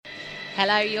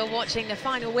Hello, you're watching The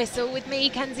Final Whistle with me,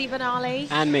 Kenzie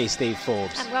Benali. And me, Steve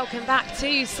Forbes. And welcome back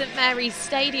to St Mary's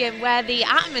Stadium, where the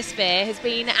atmosphere has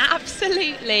been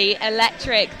absolutely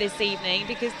electric this evening,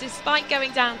 because despite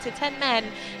going down to 10 men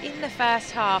in the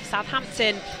first half,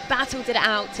 Southampton battled it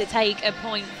out to take a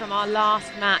point from our last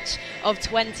match of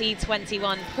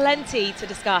 2021. Plenty to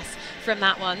discuss from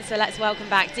that one. So let's welcome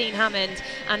back Dean Hammond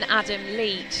and Adam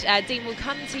Leach. Dean, we'll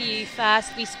come to you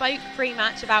first. We spoke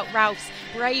pre-match about Ralph's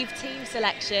brave team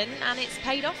selection, and it's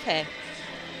paid off here.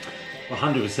 Well,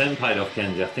 100% paid off,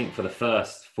 Kenzie. I think for the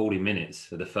first 40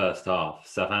 minutes of the first half,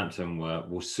 Southampton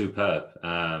were superb.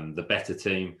 The better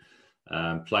team,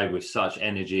 played with such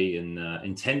energy and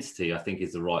intensity, I think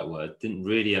is the right word. Didn't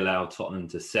really allow Tottenham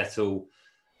to settle.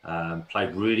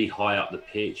 Played really high up the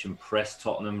pitch and pressed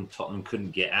Tottenham. Tottenham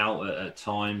couldn't get out at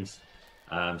times.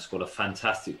 Scored a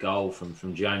fantastic goal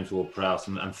from James Ward-Prowse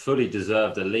and fully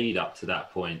deserved a lead up to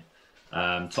that point.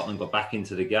 Tottenham got back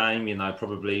into the game,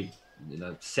 probably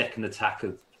second attack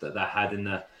that they had in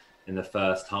the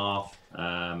first half.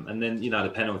 And then,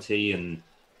 the penalty and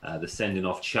the sending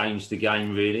off changed the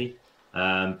game really.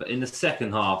 But in the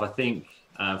second half, I think,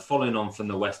 following on from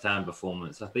the West Ham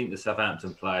performance, I think the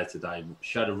Southampton player today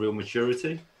showed a real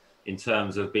maturity in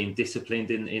terms of being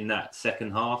disciplined in that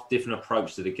second half, different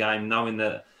approach to the game, knowing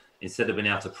that instead of being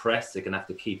able to press, they're going to have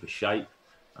to keep a shape.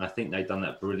 And I think they've done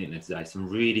that brilliantly today. Some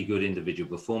really good individual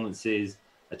performances,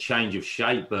 a change of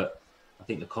shape, but I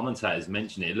think the commentators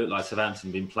mentioned it. It looked like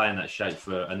Southampton had been playing that shape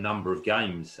for a number of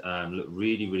games. Looked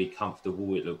really, really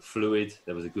comfortable. It looked fluid.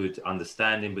 There was a good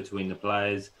understanding between the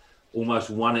players. Almost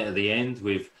won it at the end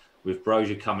with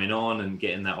Brozier coming on and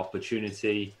getting that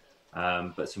opportunity.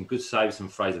 But some good saves from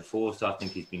Fraser Forster. I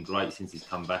think he's been great since he's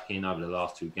come back in over the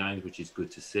last two games, which is good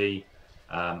to see.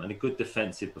 And a good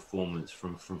defensive performance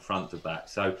from front to back.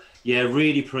 So, yeah,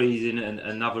 really pleasing and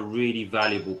another really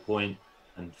valuable point.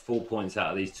 And 4 points out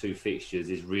of these two fixtures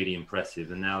is really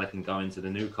impressive. And now they can go into the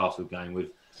Newcastle game with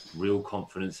real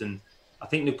confidence. And I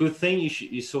think the good thing,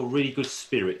 you saw really good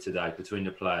spirit today between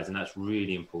the players, and that's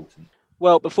really important.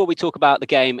 Well, before we talk about the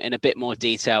game in a bit more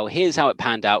detail, here's how it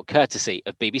panned out, courtesy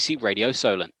of BBC Radio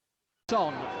Solent.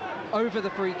 On over the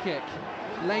free kick.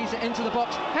 Lays it into the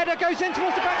box. Header goes in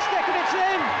towards the back stick and it's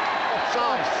in!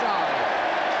 Offside.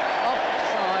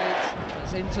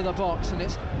 It's into the box and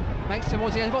it's makes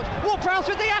towards the end of the box. Ward-Prowse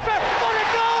with the effort! What a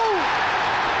goal!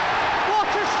 What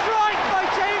a strike by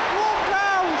James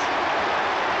Ward-Prowse!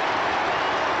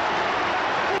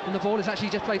 And the ball is actually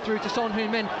just played through to Son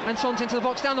Heung-min, and Son's into the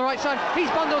box down the right side. He's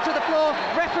bundled to the floor.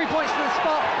 Referee points to the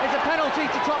spot. It's a penalty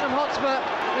to Tottenham Hotspur.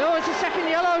 Oh, it's a second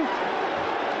yellow.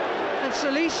 And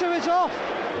Salisu is off.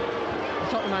 The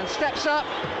Tottenham man steps up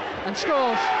and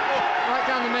scores. Right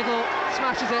down the middle,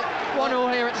 smashes it.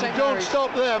 1-1 here at St Mary's. Don't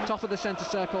stop them. Top of the centre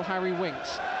circle, Harry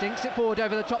Winks. Dinks it forward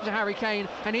over the top to Harry Kane,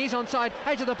 and he's onside,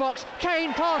 edge of the box.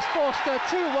 Kane past Forster,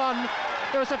 2-1.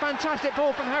 There was a fantastic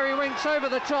ball from Harry Winks over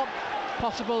the top.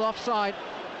 Possible offside.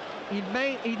 He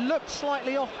looked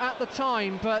slightly off at the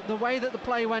time, but the way that the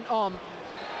play went on.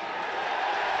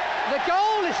 The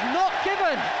goal is not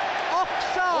given.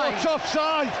 Offside! What's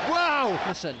offside? Wow!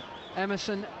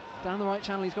 Emerson down the right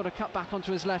channel, he's got to cut back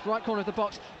onto his left, right corner of the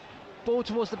box. Ball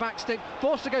towards the back stick.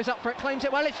 Forster goes up for it, claims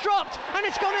it well, it's dropped, and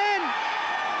it's gone in!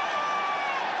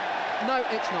 No,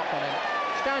 it's not gone in.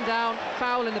 Stand down,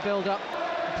 foul in the build-up.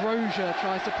 Brozier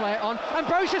tries to play it on, and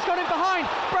Brozier's got in behind.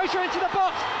 Brozier into the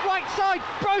box, right side.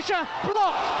 Brozier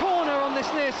blocked, corner on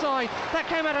this near side. That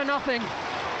came out of nothing.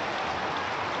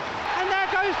 And there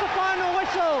goes the final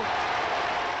whistle.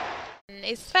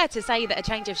 It's fair to say that a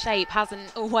change of shape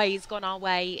hasn't always gone our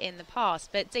way in the past,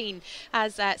 but Dean,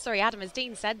 Adam, as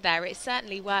Dean said there, it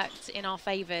certainly worked in our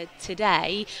favour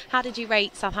today. How did you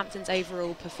rate Southampton's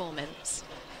overall performance?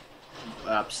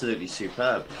 Absolutely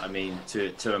superb. I mean,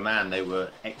 to a man, they were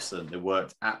excellent. They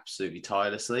worked absolutely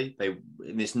tirelessly.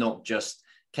 And it's not just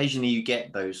occasionally you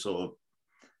get those sort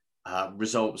of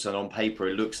results, and on paper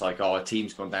it looks like, a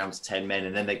team's gone down to 10 men,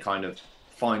 and then they kind of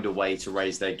find a way to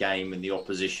raise their game, and the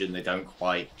opposition, they don't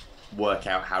quite work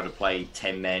out how to play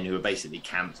 10 men who are basically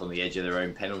camped on the edge of their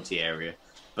own penalty area.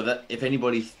 But if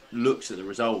anybody looks at the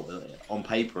result on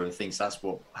paper and thinks that's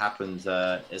what happened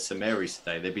at St Mary's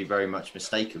today, they'd be very much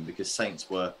mistaken, because Saints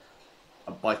were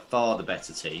by far the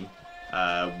better team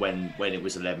when it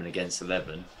was 11 against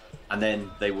 11, and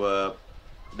then they were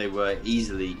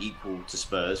easily equal to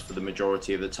Spurs for the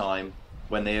majority of the time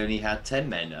when they only had 10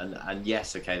 men. And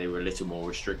yes, okay, they were a little more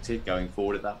restricted going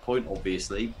forward at that point,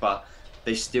 obviously, but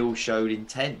they still showed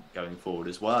intent going forward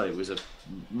as well. It was a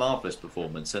marvellous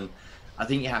performance, and I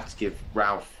think you have to give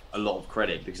Ralph a lot of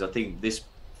credit, because I think this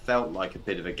felt like a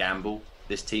bit of a gamble,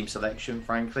 this team selection,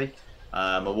 frankly.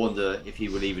 I wonder if he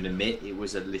will even admit it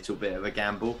was a little bit of a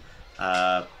gamble.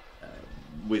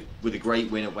 With a great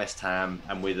win at West Ham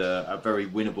and with a very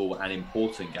winnable and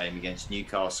important game against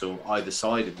Newcastle either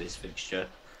side of this fixture,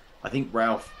 I think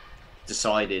Ralph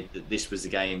decided that this was the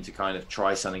game to kind of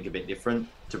try something a bit different,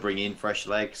 to bring in fresh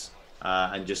legs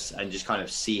and just kind of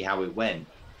see how it went.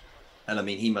 And I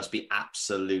mean, he must be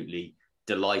absolutely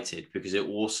delighted, because it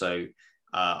also,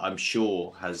 I'm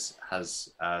sure, has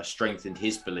strengthened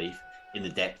his belief in the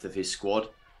depth of his squad,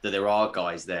 that there are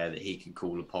guys there that he can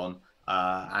call upon.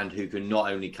 And who can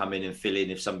not only come in and fill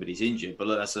in if somebody's injured, but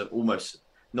look, that's almost,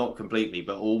 not completely,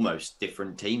 but almost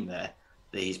different team there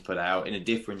that he's put out in a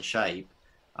different shape.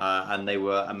 And they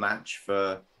were a match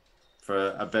for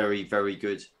a very, very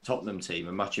good Tottenham team,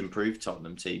 a much improved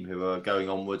Tottenham team who are going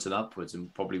onwards and upwards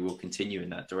and probably will continue in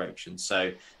that direction.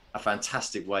 So a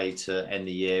fantastic way to end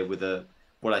the year with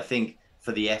what I think,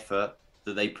 for the effort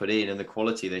that they put in and the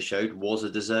quality they showed, was a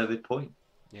deserved point.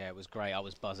 Yeah, it was great. I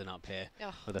was buzzing up here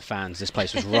with the fans. This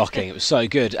place was rocking. It was so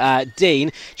good.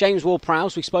 Dean, James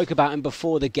Ward-Prowse, we spoke about him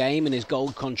before the game and his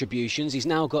goal contributions. He's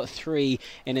now got 3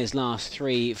 in his last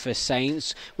 3 for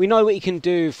Saints. We know what he can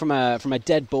do from a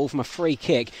dead ball, from a free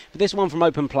kick. But this one from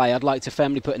open play, I'd like to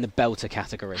firmly put in the belter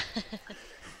category.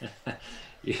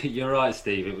 You're right,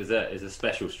 Steve. It was a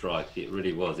special strike. It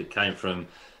really was. It came from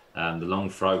the long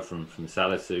throw from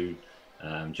Salisu.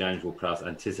 James Ward-Prowse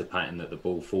anticipating that the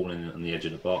ball falling on the edge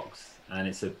of the box, and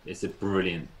it's a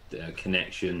brilliant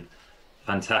connection,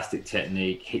 fantastic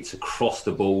technique, hits across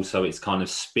the ball, so it's kind of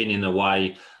spinning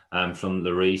away from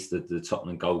Lloris, the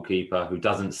Tottenham goalkeeper, who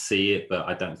doesn't see it, but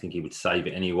I don't think he would save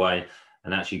it anyway,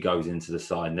 and actually goes into the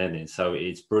side netting. So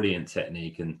it's brilliant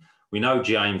technique, and we know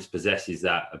James possesses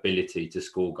that ability to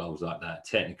score goals like that.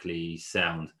 Technically, he's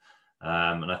sound,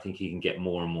 and I think he can get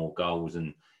more and more goals.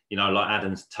 And you know, like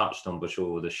Adam's touched on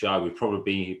before the show, we've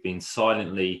probably been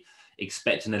silently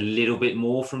expecting a little bit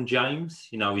more from James.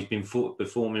 You know, he's been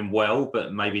performing well,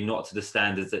 but maybe not to the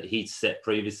standards that he'd set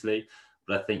previously.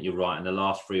 But I think you're right. In the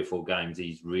last 3 or 4 games,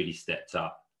 he's really stepped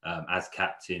up as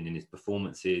captain in his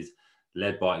performances,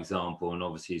 led by example, and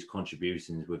obviously his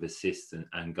contributions with assists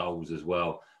and goals as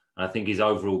well. And I think his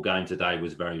overall game today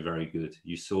was very, very good.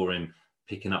 You saw him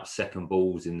picking up second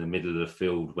balls in the middle of the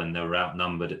field when they were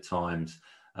outnumbered at times.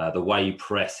 The way he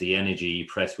pressed, the energy he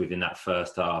pressed within that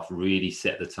first half really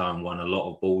set the tone, won a lot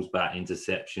of balls back,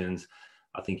 interceptions.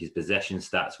 I think his possession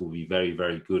stats will be very,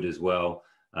 very good as well.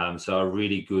 So a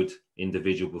really good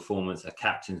individual performance, a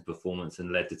captain's performance,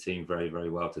 and led the team very, very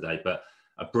well today. But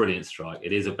a brilliant strike.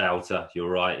 It is a belter. You're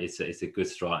right. It's a good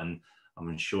strike. And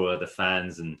I'm sure the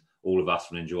fans and all of us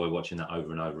will enjoy watching that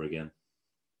over and over again.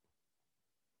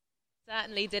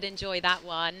 Certainly did enjoy that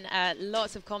one.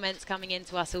 Lots of comments coming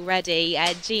into us already.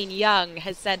 Jean Young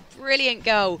has said, brilliant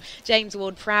goal. James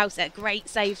Ward-Prowse, great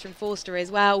saves from Forster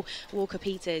as well.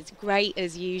 Walker-Peters, great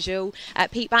as usual.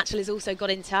 Pete Batchelor's also got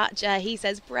in touch. He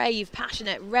says, brave,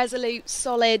 passionate, resolute,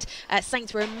 solid.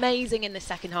 Saints were amazing in the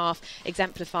second half,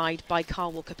 exemplified by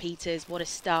Carl Walker-Peters. What a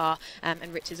star.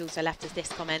 And Richard's also left us this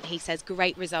comment. He says,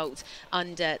 great result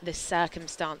under the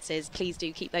circumstances. Please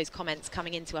do keep those comments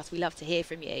coming into us. We love to hear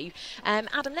from you.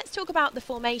 Adam, let's talk about the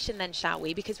formation then, shall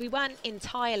we? Because we weren't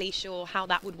entirely sure how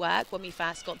that would work when we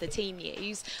first got the team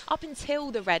news. Up until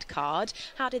the red card,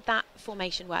 how did that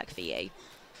formation work for you?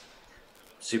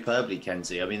 Superbly,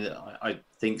 Kenzie. I mean, I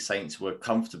think Saints were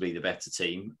comfortably the better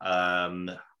team.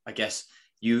 I guess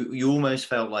you almost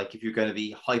felt like, if you're going to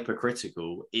be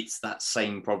hypercritical, it's that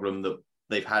same problem that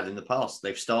they've had in the past.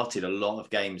 They've started a lot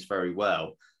of games very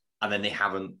well, and then they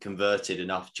haven't converted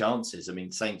enough chances. I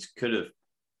mean, Saints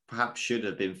perhaps should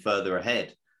have been further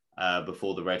ahead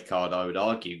before the red card, I would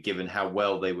argue, given how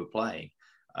well they were playing.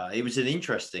 It was an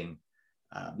interesting,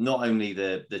 not only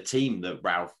the team that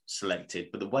Ralph selected,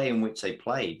 but the way in which they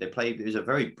played. It was a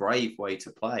very brave way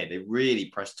to play. They really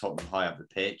pressed Tottenham high up the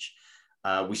pitch.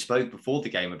 We spoke before the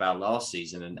game about last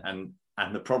season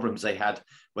and the problems they had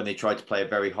when they tried to play a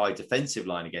very high defensive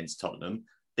line against Tottenham.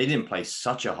 They didn't play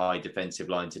such a high defensive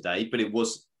line today, but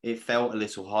it felt a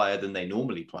little higher than they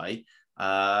normally play.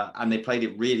 And they played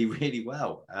it really, really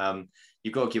well.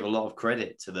 You've got to give a lot of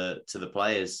credit to the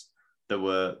players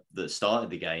that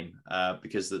started the game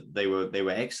because they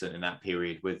were excellent in that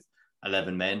period with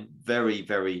 11 men. Very,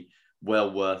 very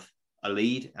well worth a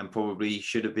lead, and probably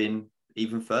should have been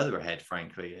even further ahead.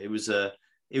 Frankly, it was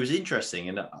interesting,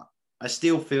 and I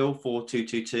still feel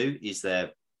 4-2-2-2 is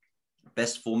their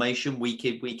best formation week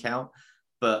in, week out.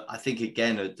 But I think,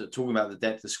 again, talking about the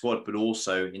depth of the squad, but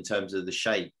also in terms of the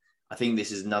shape, I think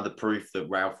this is another proof that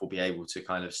Ralph will be able to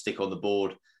kind of stick on the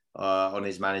board on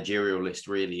his managerial list,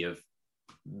 really, of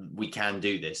we can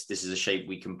do this. This is a shape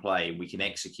we can play. We can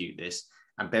execute this.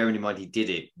 And bearing in mind, he did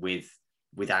it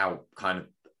without kind of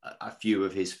a few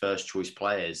of his first choice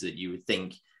players that you would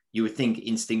think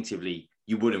instinctively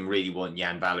you wouldn't really want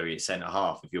Jan Valery at centre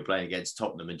half if you're playing against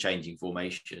Tottenham and changing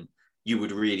formation. You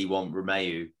would really want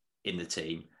Romeu in the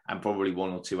team and probably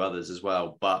one or two others as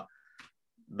well. But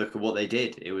look at what they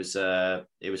did. It was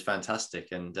fantastic,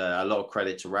 and a lot of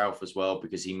credit to Ralph as well,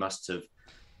 because he must have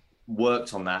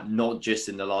worked on that not just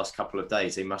in the last couple of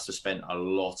days. They must have spent a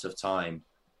lot of time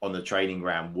on the training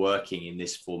ground working in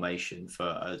this formation for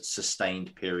a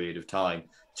sustained period of time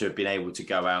to have been able to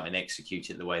go out and execute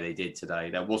it the way they did today.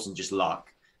 That wasn't just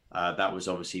luck. That was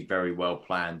obviously very well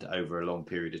planned over a long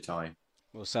period of time.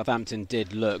 Well, Southampton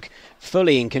did look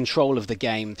fully in control of the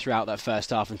game throughout that first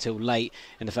half until late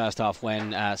in the first half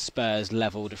when Spurs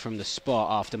levelled from the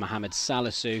spot after Mohamed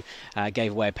Salisu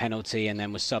gave away a penalty and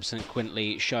then was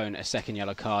subsequently shown a second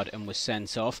yellow card and was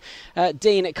sent off.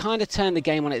 Dean, it kind of turned the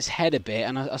game on its head a bit,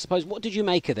 and I suppose, what did you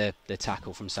make of the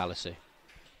tackle from Salisu?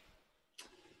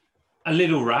 A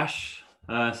little rash,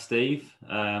 Steve.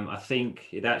 I think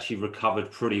it actually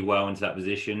recovered pretty well into that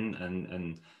position,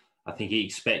 and I think he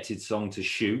expected Song to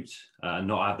shoot and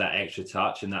not have that extra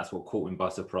touch, and that's what caught him by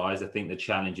surprise. I think the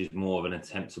challenge is more of an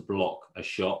attempt to block a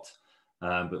shot,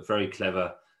 but very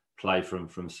clever play from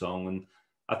Song. And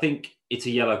I think it's a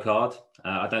yellow card.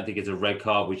 I don't think it's a red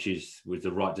card, which was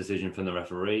the right decision from the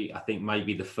referee. I think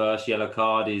maybe the first yellow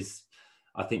card is,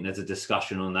 I think there's a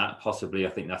discussion on that. Possibly, I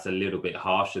think that's a little bit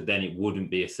harsher. Then it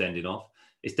wouldn't be a sending off.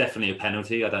 It's definitely a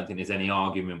penalty. I don't think there's any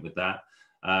argument with that.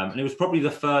 And it was probably the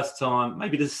first time,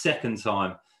 maybe the second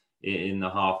time in the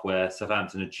half where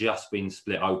Southampton had just been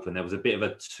split open. There was a bit of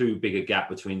a too big a gap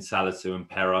between Salisu and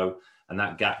Perraud, and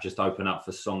that gap just opened up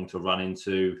for Song to run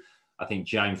into. I think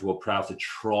James Ward-Prowse to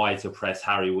try to press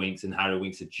Harry Winks, and Harry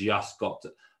Winks had just got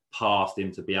past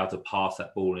him to be able to pass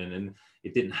that ball in, and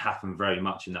it didn't happen very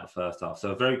much in that first half.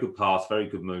 So a very good pass, very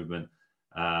good movement.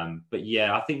 But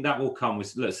yeah, I think that will come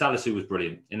with. Look, Salisu was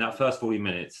brilliant in that first 40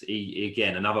 minutes. He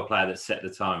again, another player that set the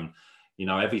tone. You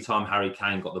know, every time Harry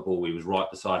Kane got the ball, he was right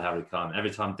beside Harry Kane.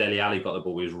 Every time Dele Alli got the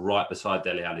ball, he was right beside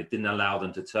Dele Alli. Didn't allow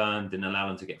them to turn, didn't allow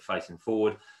them to get facing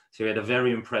forward. So he had a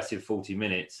very impressive 40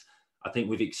 minutes. I think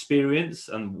with experience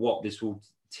and what this will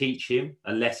teach him,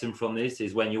 a lesson from this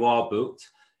is when you are booked,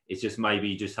 it's just maybe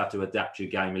you just have to adapt your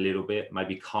game a little bit,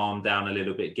 maybe calm down a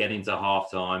little bit, get into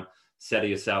half time, settle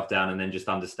yourself down, and then just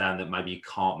understand that maybe you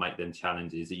can't make them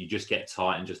challenges, that you just get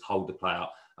tight and just hold the play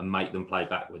up and make them play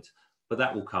backwards. But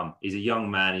that will come. He's a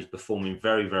young man. He's performing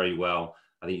very, very well.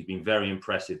 I think he's been very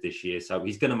impressive this year. So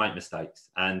he's going to make mistakes.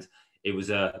 And it was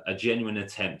a genuine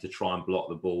attempt to try and block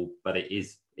the ball, but it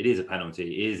is a penalty.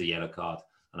 It is a yellow card.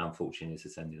 And unfortunately, it's a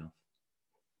sending off.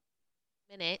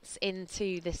 Minutes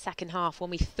into the second half when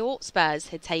we thought Spurs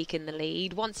had taken the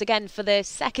lead. Once again, for the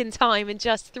second time in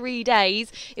just 3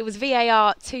 days, it was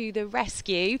VAR to the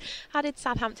rescue. How did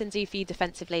Southampton do for you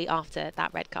defensively after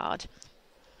that red card?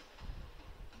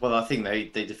 Well, I think they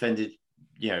defended,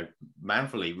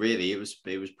 manfully, really. It was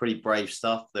pretty brave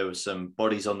stuff. There was some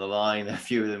bodies on the line. A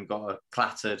few of them got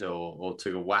clattered or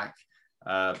took a whack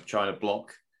trying to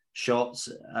block shots.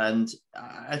 And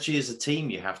actually, as a team,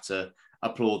 you have to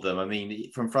applaud them. I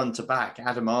mean, from front to back,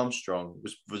 Adam Armstrong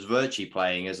was virtually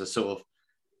playing as a sort of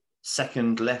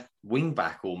second left wing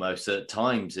back almost at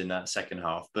times in that second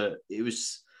half, but it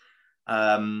was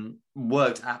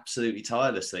worked absolutely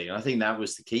tirelessly. And I think that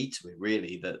was the key to it,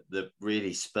 really, that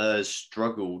really Spurs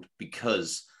struggled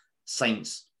because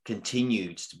Saints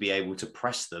continued to be able to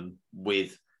press them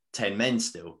with 10 men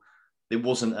still. It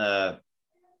wasn't a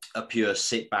pure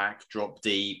sit back, drop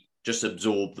deep, just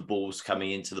absorb the balls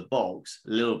coming into the box. A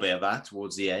little bit of that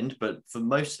towards the end, but for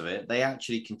most of it, they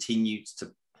actually continued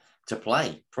to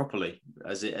play properly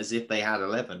as if they had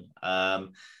 11.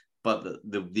 But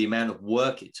the amount of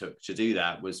work it took to do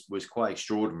that was quite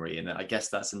extraordinary. And I guess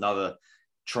that's another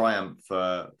triumph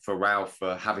for Ralph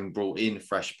for having brought in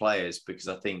fresh players, because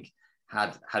I think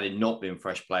had it not been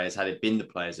fresh players, had it been the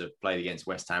players that played against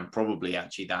West Ham, probably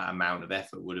actually that amount of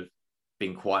effort would have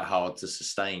been quite hard to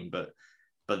sustain. But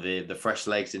the fresh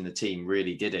legs in the team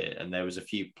really did it. And there was a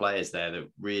few players there that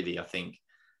really, I think,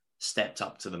 stepped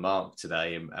up to the mark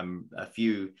today, and a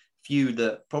few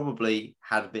that probably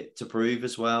had a bit to prove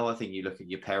as well. I think you look at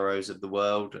your Perros of the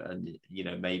world and,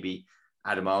 maybe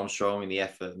Adam Armstrong and the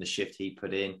effort and the shift he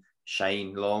put in,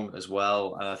 Shane Long as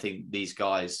well. And I think these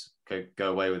guys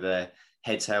go away with their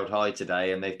heads held high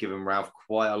today, and they've given Ralph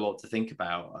quite a lot to think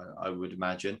about, I would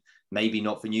imagine. Maybe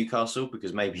not for Newcastle,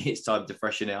 because maybe it's time to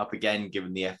freshen it up again,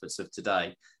 given the efforts of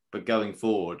today. But going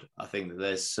forward, I think that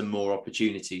there's some more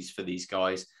opportunities for these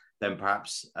guys than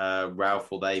perhaps Ralph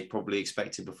or they probably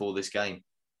expected before this game.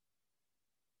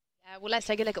 Well, let's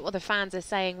take a look at what the fans are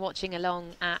saying watching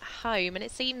along at home. And it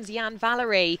seems Jan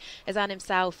Valery has earned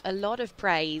himself a lot of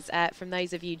praise from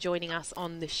those of you joining us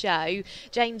on the show.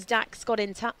 James Dax got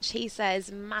in touch. He says,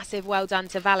 massive well done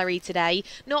to Valery today.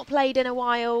 Not played in a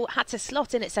while, had to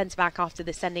slot in at centre-back after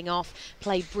the sending off.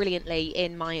 Played brilliantly,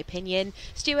 in my opinion.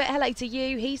 Stuart, hello to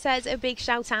you. He says a big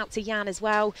shout out to Jan as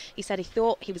well. He said he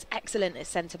thought he was excellent at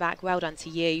centre-back. Well done to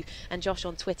you. And Josh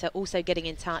on Twitter also getting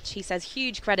in touch. He says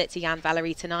huge credit to Jan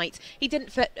Valery tonight. He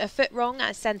didn't put a foot wrong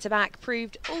as centre-back,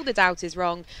 proved all the doubters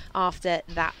wrong after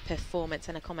that performance.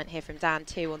 And a comment here from Dan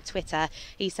too on Twitter.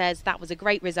 He says that was a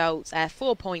great result.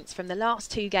 4 points from the last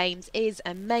 2 games is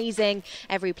amazing.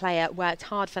 Every player worked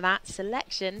hard for that.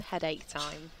 Selection headache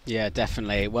time. Yeah,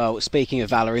 definitely. Well, speaking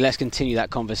of Valery, let's continue that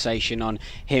conversation on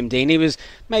him, Dean. He was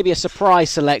maybe a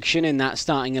surprise selection in that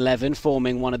starting 11,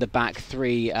 forming one of the back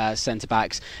 3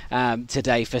 centre-backs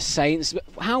today for Saints.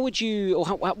 How would you, or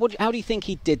how do you think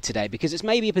he did today? Because it's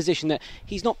maybe a position that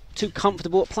he's not too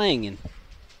comfortable at playing in.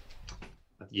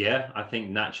 Yeah, I think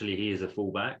naturally he is a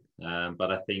fullback,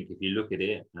 but I think if you look at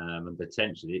it, and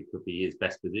potentially it could be his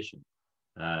best position.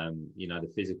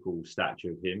 The physical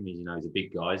stature of him, he's a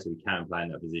big guy, so he can play in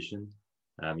that position.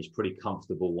 He's pretty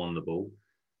comfortable on the ball,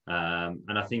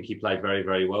 and I think he played very,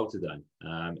 very well today.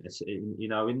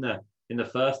 In the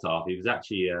first half, he was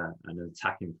actually an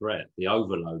attacking threat. The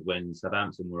overload when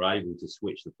Southampton were able to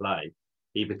switch the play,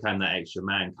 he became that extra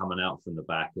man coming out from the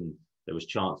back, and there was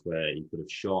chance where he could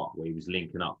have shot, where he was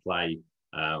linking up play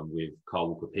with Kyle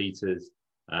Walker-Peters.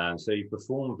 So he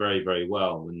performed very, very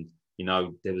well. And,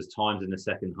 there was times in the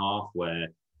second half where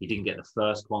he didn't get the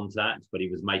first contact, but he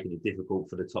was making it difficult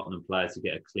for the Tottenham players to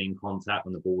get a clean contact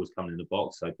when the ball was coming in the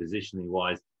box. So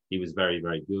positionally-wise, he was very,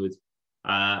 very good.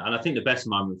 And I think the best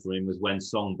moment for him was when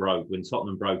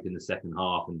Tottenham broke in the second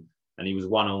half, and he was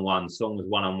one-on-one. Song was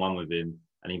one-on-one with him,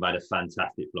 and he made a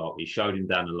fantastic block. He showed him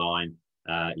down the line.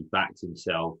 He backed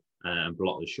himself and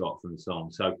blocked the shot from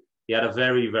Song. So he had a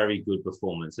very, very good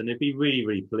performance. And they'd be really,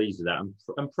 really pleased with that.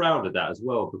 I'm proud of that as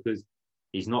well, because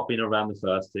he's not been around the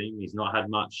first team. He's not had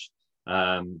much, he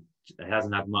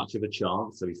hasn't had much of a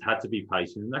chance. So he's had to be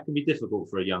patient. And that can be difficult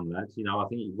for a young lad. I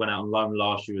think he went out on loan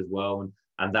last year as well,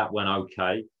 and that went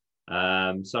okay.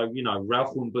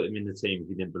 Ralph wouldn't put him in the team if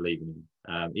he didn't believe in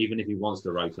him. Even if he wants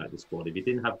to rotate the squad, if he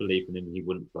didn't have belief in him, he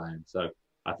wouldn't play him. So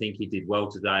I think he did well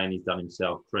today, and he's done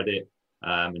himself credit,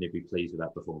 and he'd be pleased with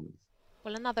that performance.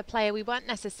 Well, another player we weren't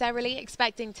necessarily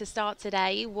expecting to start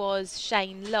today was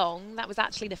Shane Long. That was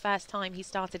actually the first time he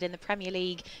started in the Premier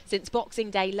League since Boxing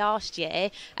Day last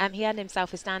year. He earned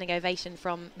himself a standing ovation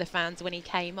from the fans when he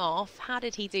came off. How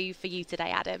did he do for you today,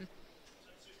 Adam?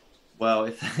 Well,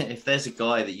 if there's a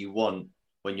guy that you want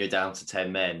when you're down to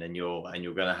 10 men and you're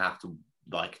going to have to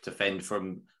defend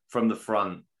from the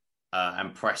front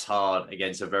and press hard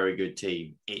against a very good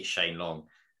team, it's Shane Long.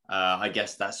 I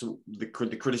guess that's the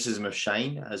criticism of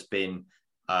Shane has been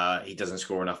he doesn't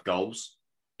score enough goals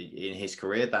in his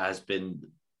career. That has been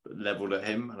levelled at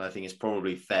him, and I think it's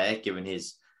probably fair given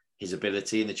his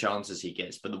ability and the chances he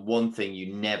gets. But the one thing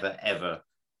you never ever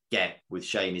get with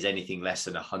Shane is anything less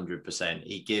than 100%.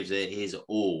 He gives it his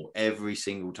all every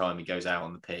single time he goes out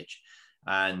on the pitch,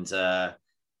 and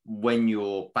when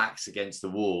your back's against the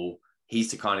wall, he's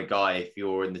the kind of guy, if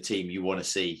you're in the team, you want to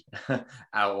see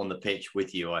out on the pitch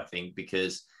with you, I think,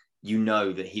 because you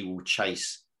know that he will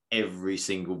chase every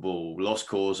single ball, lost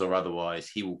cause or otherwise.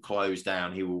 He will close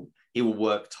down. He will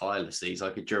work tirelessly. He's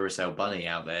like a Duracell bunny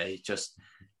out there. He just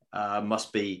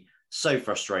must be so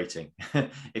frustrating.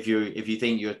 If you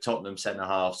think you're Tottenham centre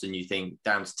halves and you think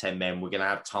down to 10 men, we're going to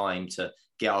have time to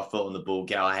get our foot on the ball,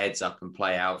 get our heads up and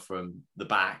play out from the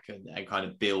back and kind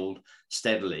of build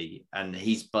steadily. And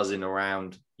he's buzzing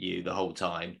around you the whole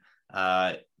time.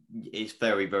 It's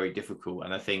very, very difficult.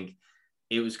 And I think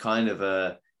it was kind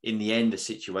of in the end, a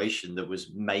situation that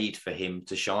was made for him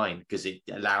to shine because it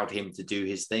allowed him to do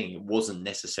his thing. It wasn't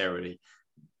necessarily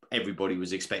everybody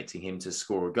was expecting him to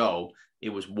score a goal. It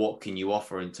was what can you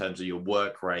offer in terms of your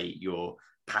work rate, your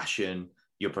passion,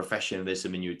 your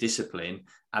professionalism and your discipline.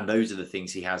 And those are the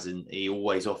things he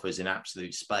always offers in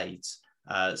absolute spades.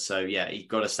 He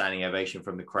got a standing ovation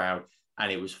from the crowd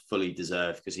and it was fully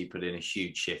deserved because he put in a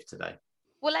huge shift today.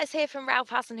 Well, let's hear from Ralph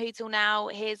Hasenhüttl now.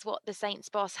 Here's what the Saints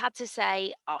boss had to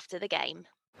say after the game.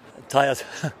 Tired.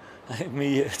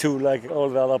 Me too, like all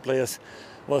the other players.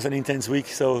 It was an intense week,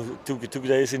 so two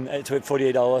days in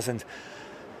 48 hours and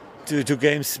two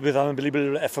games with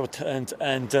unbelievable effort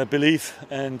and belief.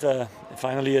 And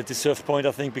finally a deserved point,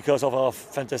 I think, because of our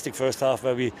fantastic first half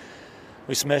where we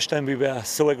smashed them. We were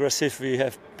so aggressive. We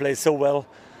have played so well.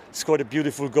 scored a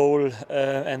beautiful goal,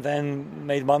 and then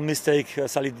made one mistake.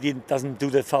 Sally doesn't do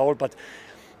the foul, but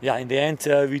yeah, in the end,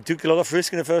 we took a lot of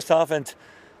risk in the first half, and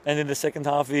in the second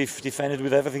half, we've defended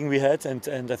with everything we had.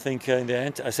 And I think in the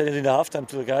end, I said it in the halftime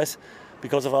to the guys,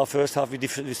 because of our first half, we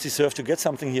deserved to get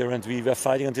something here, and we were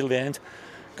fighting until the end.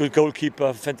 Good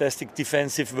goalkeeper, fantastic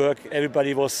defensive work.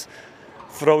 Everybody was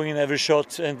throwing in every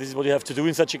shot, and this is what you have to do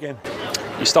in such a game.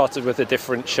 You started with a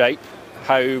different shape.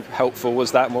 How helpful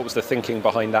was that, and what was the thinking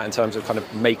behind that in terms of kind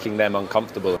of making them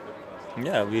uncomfortable?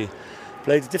 Yeah, we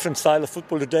played a different style of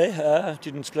football today.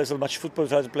 Didn't play so much football,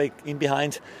 tried to play in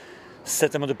behind,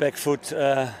 set them on the back foot,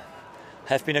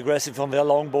 have been aggressive on their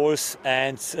long balls,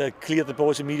 and cleared the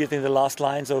balls immediately in the last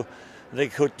line, so they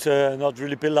could not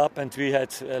really build up, and we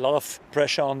had a lot of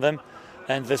pressure on them.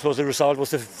 And this was the result,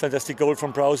 was a fantastic goal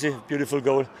from Prowse, beautiful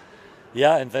goal.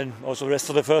 Yeah, and then also the rest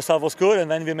of the first half was good, and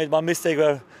then we made one mistake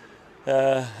where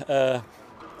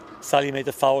Sally made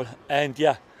a foul, and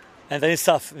yeah, and then it's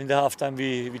tough. In the halftime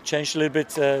we changed a little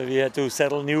bit, we had to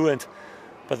settle new,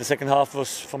 but the second half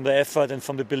was, from the effort and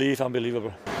from the belief,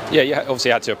 unbelievable. Yeah, you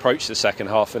obviously had to approach the second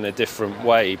half in a different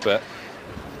way, but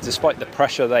despite the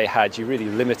pressure they had, you really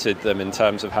limited them in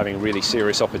terms of having really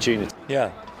serious opportunities.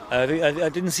 Yeah, I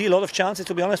didn't see a lot of chances,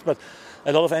 to be honest, but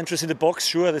a lot of entries in the box.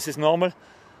 Sure, this is normal,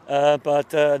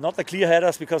 but not the clear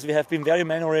headers, because we have been very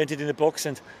man-oriented in the box,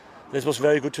 and this was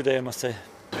very good today, I must say.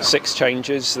 6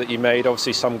 changes that you made,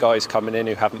 obviously some guys coming in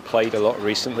who haven't played a lot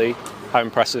recently. How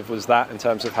impressive was that in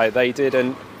terms of how they did,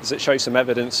 and does it show some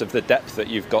evidence of the depth that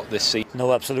you've got this season?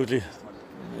 No, absolutely.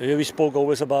 We spoke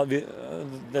always about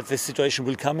that this situation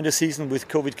will come in the season with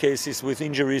COVID cases, with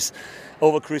injuries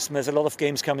over Christmas, a lot of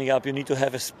games coming up. You need to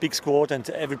have a big squad, and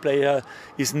every player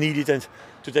is needed. And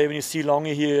today, when you see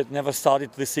Longy here, it never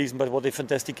started this season, but what a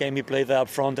fantastic game he played there up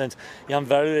front. And Jan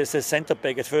Verrier is a centre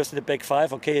back, at first in the back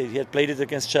 5. Okay, he had played it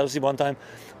against Chelsea one time,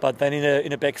 but then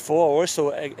in a back 4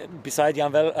 also. Beside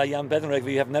Jan Bednarek,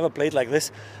 we have never played like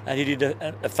this, and he did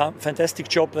a fantastic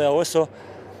job there also.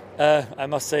 I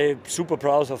must say, super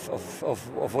proud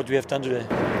of what we have done today.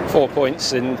 4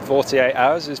 points in 48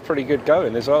 hours is pretty good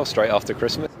going as well, straight after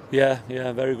Christmas. Yeah,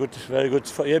 very good.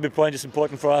 Every point is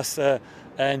important for us,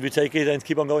 and we take it and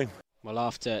keep on going. Well,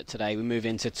 after today, we move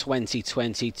into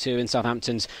 2022, and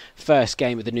Southampton's first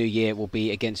game of the new year will be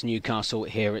against Newcastle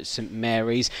here at St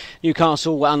Mary's.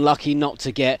 Newcastle were unlucky not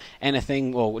to get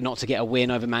anything, well, not to get a win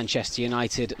over Manchester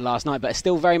United last night, but are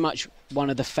still very much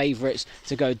one of the favourites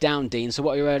to go down, Dean. So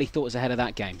what are your early thoughts ahead of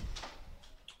that game?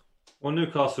 Well,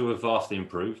 Newcastle have vastly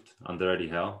improved under Eddie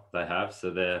Howe. They have,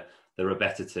 so they're a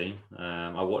better team.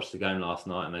 I watched the game last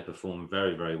night, and they performed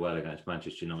very, very well against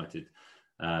Manchester United.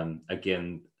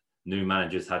 Again, new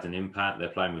managers had an impact. They're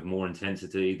playing with more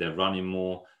intensity. They're running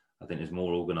more. I think there's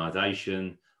more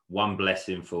organisation. One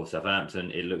blessing for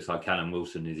Southampton, it looks like Callum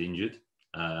Wilson is injured.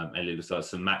 And it looks like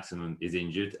St Maximin is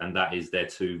injured. And that is their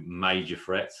 2 major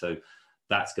threats. So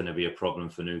that's going to be a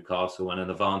problem for Newcastle and an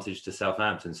advantage to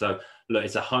Southampton. So, look,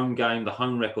 it's a home game. The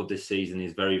home record this season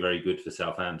is very, very good for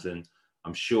Southampton.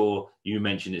 I'm sure you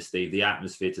mentioned it, Steve. The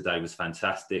atmosphere today was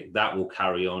fantastic. That will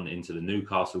carry on into the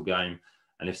Newcastle game.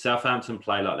 And if Southampton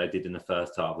play like they did in the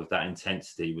first half, with that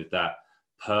intensity, with that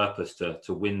purpose to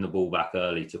win the ball back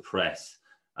early, to press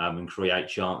and create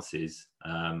chances,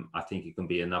 I think it can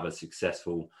be another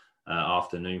successful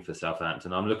afternoon for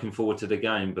Southampton. I'm looking forward to the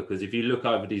game, because if you look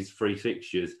over these 3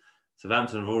 fixtures,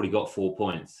 Southampton have already got 4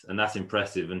 points, and that's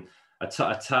impressive. And a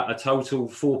total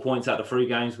 4 points out of 3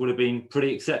 games would have been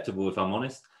pretty acceptable, if I'm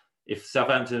honest. If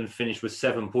Southampton finished with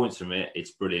 7 points from it, it's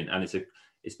brilliant, and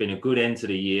it's been a good end to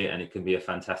the year, and it can be a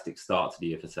fantastic start to the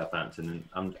year for Southampton,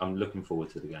 and I'm looking forward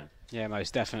to the game. Yeah,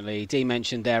 most definitely. Dee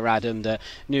mentioned there, Adam, that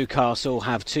Newcastle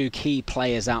have 2 key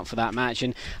players out for that match,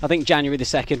 and I think January the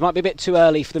 2nd might be a bit too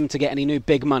early for them to get any new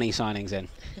big money signings in.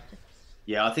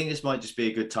 Yeah, I think this might just be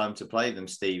a good time to play them,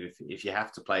 Steve, if you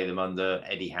have to play them under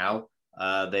Eddie Howe.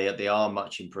 They are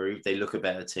much improved. They look a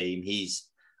better team. He's,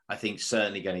 I think,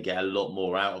 certainly going to get a lot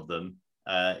more out of them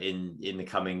in the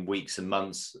coming weeks and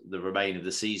months, the remainder of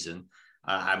the season,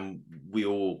 and we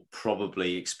all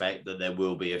probably expect that there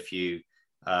will be a few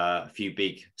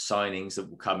big signings that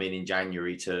will come in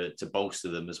January to bolster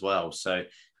them as well. So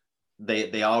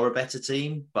they are a better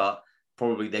team, but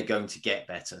probably they're going to get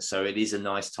better. So it is a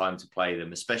nice time to play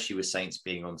them, especially with Saints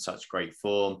being on such great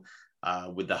form,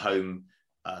 with the home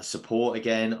support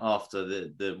again after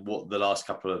the last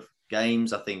couple of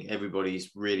games. I think everybody's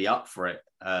really up for it.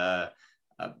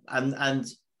 And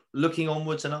looking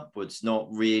onwards and upwards, not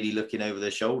really looking over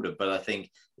their shoulder. But I think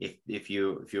if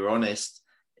you're honest,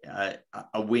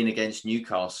 a win against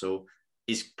Newcastle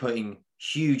is putting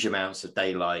huge amounts of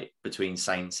daylight between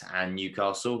Saints and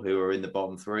Newcastle, who are in the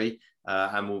bottom three,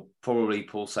 and will probably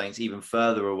pull Saints even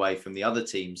further away from the other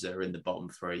teams that are in the bottom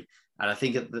three. And I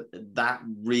think that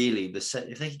really,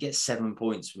 if they could get 7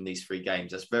 points from these 3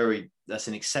 games, that's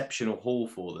an exceptional haul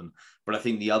for them. But I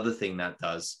think the other thing that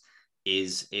does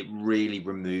is it really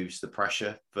removes the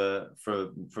pressure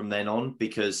from then on,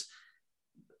 because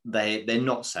they're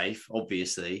not safe,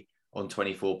 obviously, on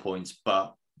 24 points,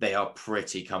 but they are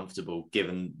pretty comfortable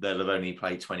given they'll have only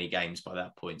played 20 games by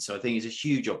that point. So I think it's a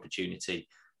huge opportunity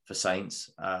for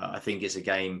Saints. I think it's a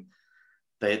game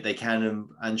they can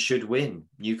and should win.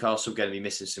 Newcastle are going to be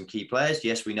missing some key players.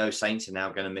 Yes, we know Saints are now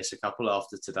going to miss a couple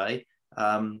after today,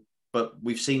 but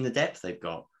we've seen the depth they've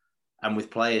got. And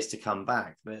with players to come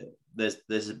back,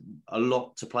 there's a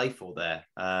lot to play for there.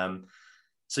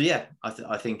 So yeah,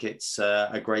 I think it's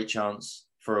a great chance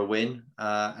for a win,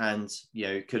 and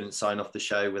couldn't sign off the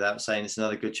show without saying it's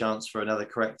another good chance for another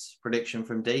correct prediction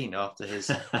from Dean after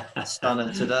his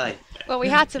stunner today. Well, we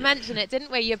had to mention it,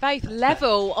 didn't we? You're both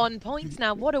level on points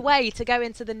now. What a way to go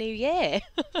into the new year.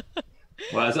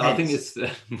 Well, I think it's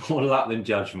more luck than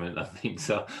judgment, I think.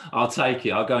 So I'll take it.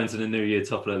 I'll go into the new year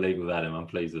top of the league with Adam. I'm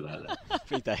pleased with that.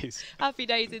 Happy days. Happy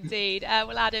days indeed.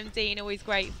 Well, Adam, Dean, always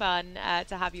great fun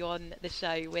to have you on the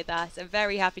show with us. A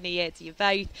very happy new year to you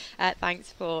both.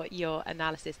 Thanks for your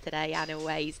analysis today, and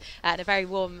always. And a very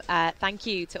warm thank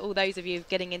you to all those of you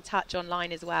getting in touch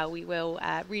online as well. We will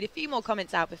read a few more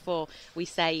comments out before we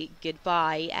say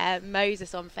goodbye.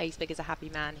 Moses on Facebook is a happy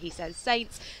man. He says,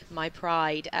 Saints, my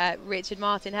pride. Richard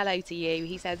Martin, hello to you.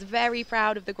 He says, very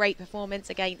proud of the great performance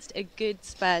against a good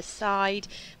Spurs side.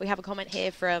 We have a comment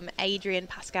here from Adrian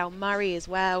Pascal Murray as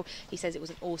well. He says it was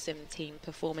an awesome team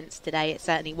performance today. It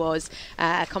certainly was.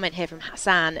 A comment here from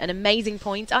Hassan, an amazing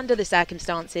point under the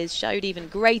circumstances, showed even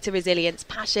greater resilience,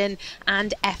 passion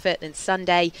and effort than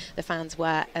Sunday. The fans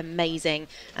were amazing.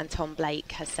 And Tom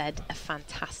Blake has said a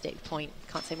fantastic point.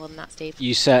 Can't say more than that, Steve.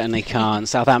 You certainly can't.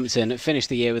 Southampton finished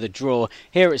the year with a draw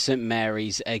here at St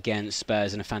Mary's against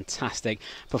Spurs, and a fantastic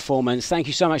performance. Thank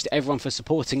you so much to everyone for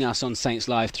supporting us on Saints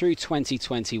Live through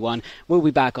 2021. We'll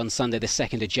be back on Sunday the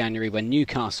 2nd of January when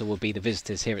Newcastle will be the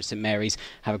visitors here at St Mary's.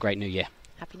 Have a great new year.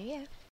 Happy New Year.